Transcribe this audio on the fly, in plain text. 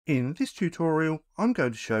In this tutorial, I'm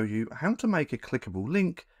going to show you how to make a clickable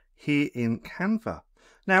link here in Canva.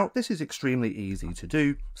 Now, this is extremely easy to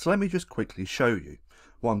do, so let me just quickly show you.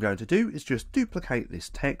 What I'm going to do is just duplicate this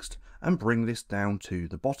text and bring this down to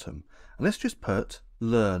the bottom. And let's just put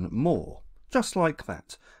learn more, just like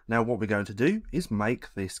that. Now, what we're going to do is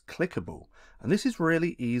make this clickable. And this is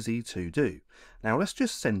really easy to do. Now, let's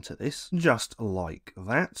just center this just like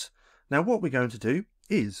that. Now, what we're going to do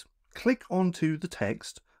is click onto the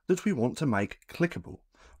text that we want to make clickable.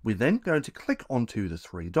 We're then going to click onto the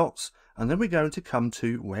three dots, and then we're going to come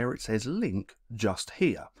to where it says link just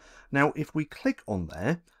here. Now, if we click on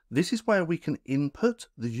there, this is where we can input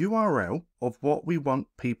the URL of what we want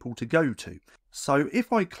people to go to. So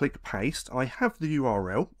if I click paste, I have the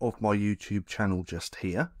URL of my YouTube channel just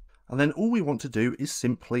here, and then all we want to do is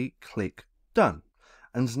simply click done.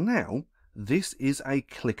 And now this is a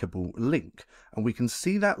clickable link, and we can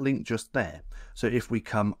see that link just there. So if we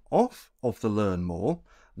come off of the learn more,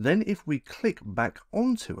 then if we click back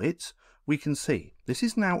onto it, we can see this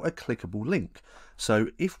is now a clickable link. So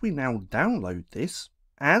if we now download this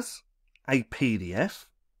as a PDF,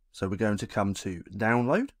 so we're going to come to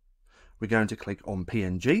download, we're going to click on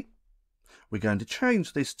PNG, we're going to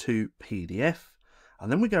change this to PDF,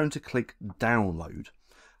 and then we're going to click download.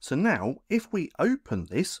 So now, if we open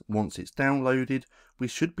this, once it's downloaded, we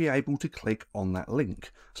should be able to click on that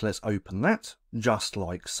link. So let's open that, just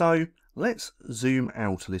like so. Let's zoom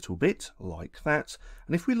out a little bit, like that.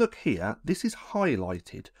 And if we look here, this is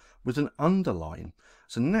highlighted with an underline.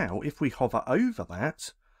 So now, if we hover over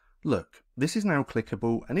that, look, this is now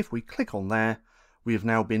clickable. And if we click on there, we have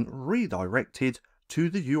now been redirected to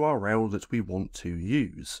the URL that we want to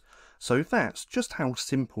use. So that's just how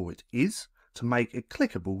simple it is to make a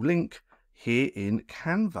clickable link here in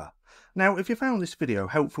Canva. Now, if you found this video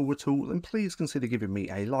helpful at all, then please consider giving me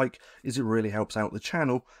a like, as it really helps out the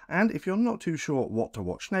channel. And if you're not too sure what to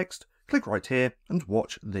watch next, click right here and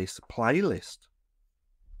watch this playlist.